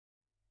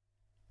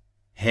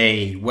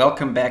Hey,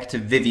 welcome back to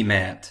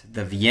ViViMaT,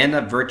 the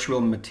Vienna Virtual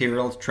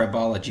Materials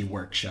Tribology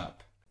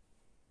Workshop.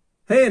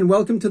 Hey, and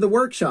welcome to the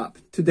workshop.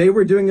 Today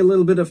we're doing a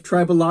little bit of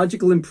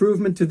tribological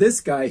improvement to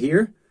this guy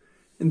here.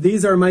 And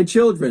these are my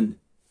children.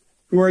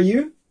 Who are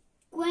you?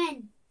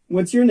 Gwen.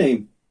 What's your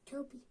name?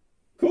 Toby.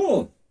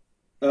 Cool.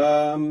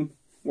 Why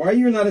are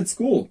you not at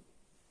school?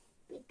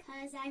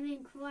 Because I'm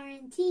in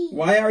quarantine.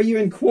 Why are you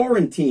in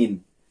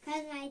quarantine?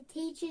 Because my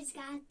teachers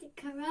got the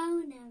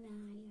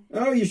coronavirus.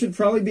 Oh, you should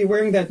probably be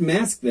wearing that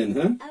mask then,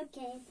 huh?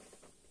 Okay.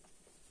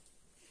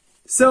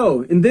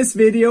 So, in this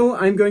video,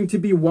 I'm going to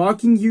be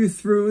walking you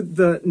through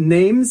the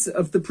names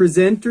of the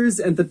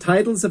presenters and the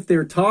titles of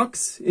their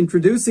talks,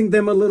 introducing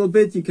them a little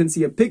bit. You can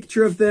see a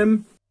picture of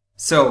them.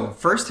 So,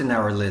 first in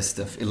our list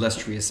of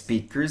illustrious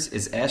speakers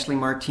is Ashlie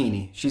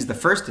Martini. She's the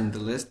first in the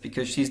list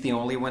because she's the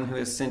only one who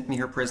has sent me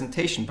her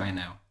presentation by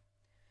now.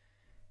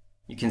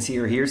 You can see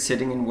her here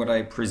sitting in what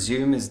I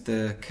presume is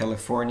the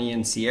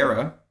Californian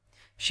Sierra.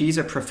 She's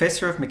a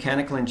professor of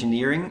mechanical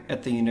engineering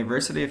at the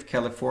University of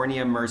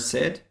California,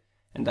 Merced,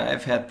 and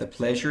I've had the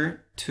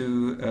pleasure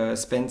to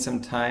spend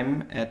some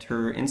time at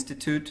her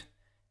institute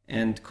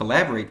and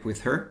collaborate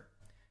with her.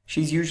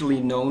 She's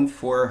usually known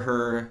for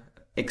her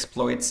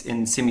exploits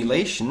in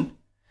simulation,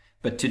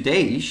 but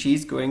today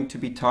she's going to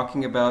be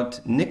talking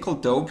about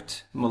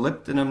nickel-doped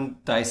molybdenum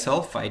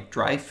disulfide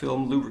dry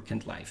film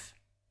lubricant life.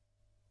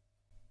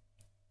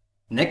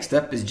 Next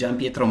up is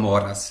Gianpietro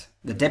Moras,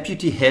 the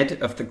deputy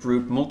head of the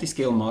group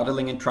Multiscale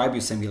Modeling and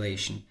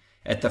Tribosimulation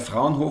at the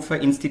Fraunhofer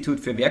Institute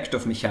für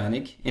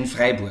Werkstoffmechanik in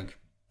Freiburg.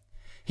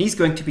 He's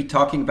going to be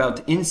talking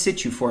about in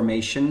situ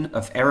formation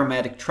of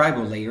aromatic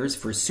tribo layers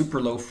for super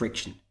low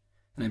friction.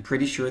 And I'm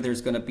pretty sure there's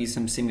going to be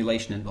some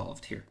simulation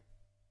involved here.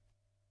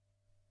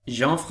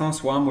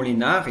 Jean-François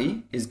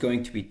Molinari is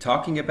going to be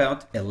talking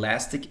about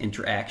elastic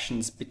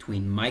interactions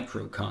between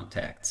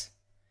microcontacts.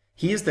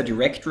 He is the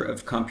director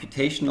of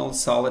Computational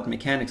Solid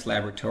Mechanics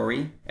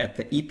Laboratory at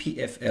the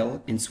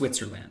EPFL in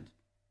Switzerland.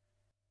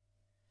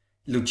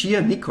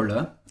 Lucia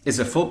Nicola is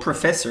a full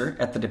professor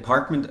at the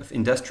Department of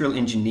Industrial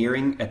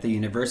Engineering at the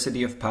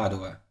University of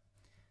Padua.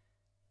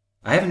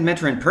 I haven't met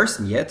her in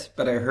person yet,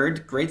 but I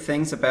heard great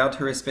things about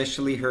her,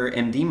 especially her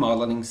MD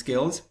modeling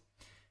skills.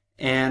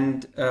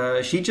 And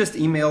she just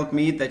emailed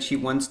me that she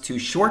wants to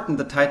shorten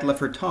the title of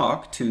her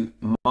talk to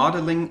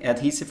Modeling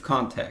Adhesive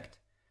Contact.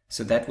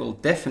 So that will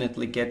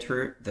definitely get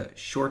her the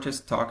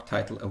shortest talk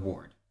title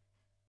award.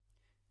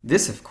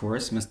 This, of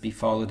course, must be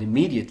followed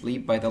immediately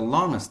by the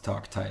longest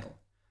talk title,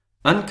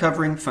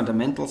 Uncovering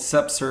Fundamental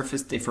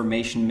Subsurface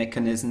Deformation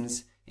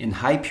Mechanisms in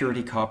High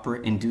Purity Copper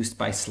Induced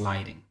by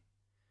Sliding.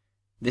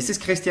 This is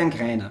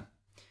Greiner.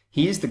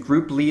 He is the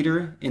group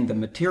leader in the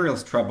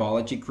Materials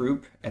Tribology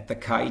group at the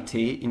KIT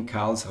in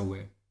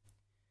Karlsruhe.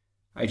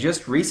 I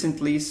just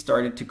recently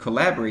started to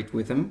collaborate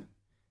with him,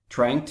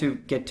 trying to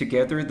get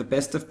together the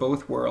best of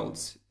both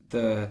worlds,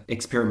 the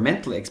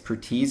experimental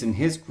expertise in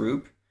his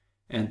group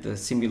and the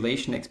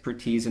simulation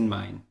expertise in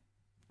mine.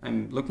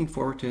 I'm looking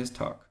forward to his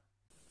talk.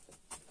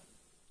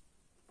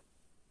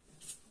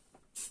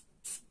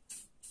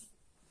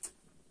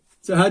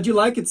 So how'd you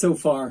like it so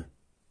far?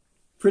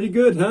 Pretty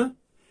good, huh?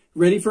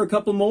 Ready for a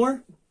couple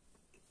more?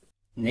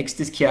 Next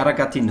is Chiara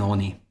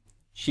Gattinoni.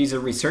 She's a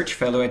research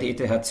fellow at ETH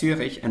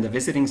Zürich and a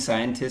visiting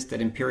scientist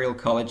at Imperial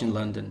College in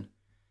London.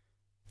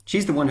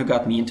 She's the one who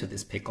got me into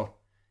this pickle.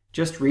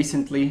 Just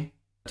recently,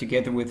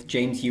 together with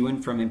James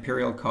Ewan from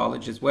Imperial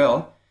College as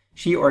well,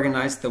 she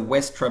organized the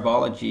West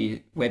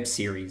Tribology web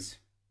series,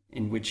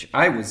 in which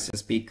I was a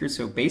speaker,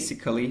 so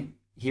basically,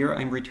 here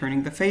I'm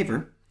returning the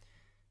favor.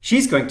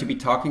 She's going to be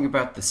talking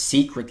about the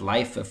secret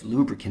life of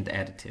lubricant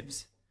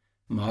additives,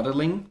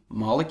 modeling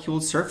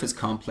molecule surface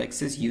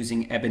complexes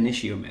using ab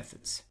initio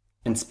methods.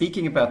 And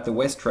speaking about the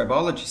West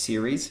Tribology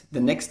series, the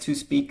next two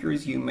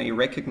speakers you may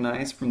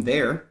recognize from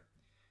there.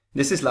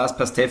 This is Lars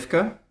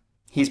Pastewka.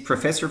 He's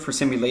professor for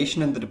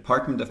simulation in the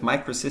Department of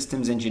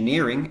Microsystems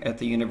Engineering at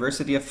the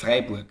University of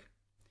Freiburg.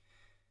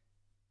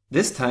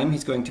 This time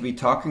he's going to be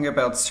talking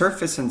about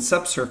surface and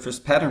subsurface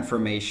pattern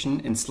formation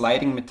in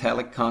sliding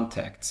metallic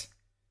contacts.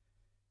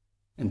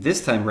 And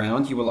this time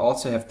round you will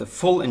also have the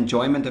full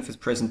enjoyment of his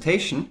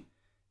presentation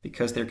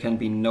because there can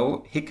be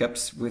no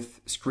hiccups with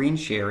screen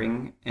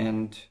sharing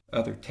and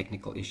other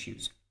technical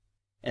issues.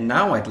 And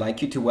now I'd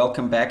like you to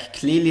welcome back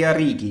Clelia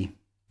Righi.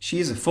 She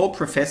is a full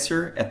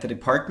professor at the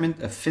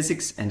Department of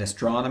Physics and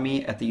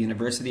Astronomy at the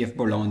University of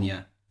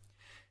Bologna.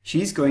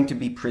 She's going to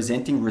be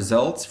presenting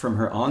results from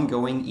her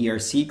ongoing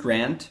ERC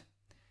grant,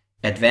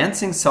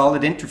 Advancing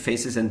Solid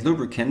Interfaces and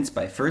Lubricants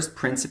by First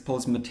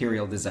Principles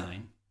Material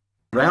Design.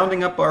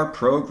 Rounding up our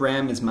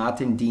program is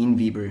Martin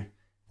Dienwiebel,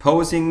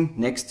 posing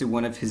next to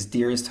one of his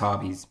dearest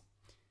hobbies.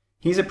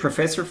 He's a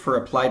professor for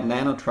applied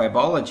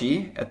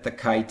nanotribology at the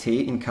KIT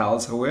in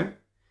Karlsruhe,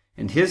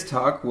 and his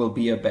talk will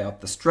be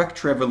about the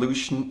structure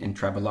evolution in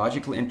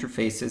tribological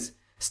interfaces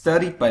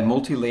studied by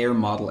multi-layer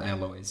model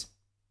alloys.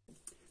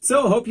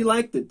 So, hope you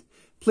liked it.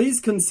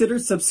 Please consider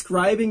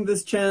subscribing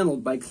this channel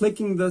by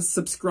clicking the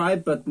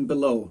subscribe button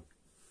below.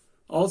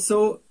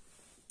 Also,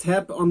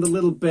 tap on the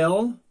little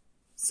bell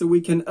so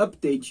we can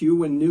update you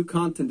when new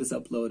content is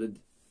uploaded.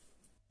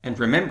 And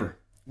remember,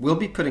 we'll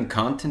be putting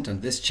content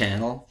on this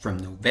channel from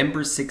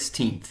November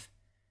 16th,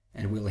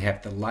 and we'll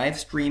have the live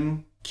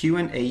stream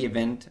Q&A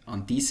event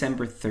on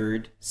December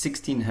 3rd,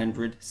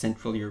 1600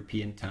 Central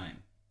European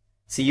Time.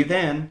 See you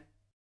then!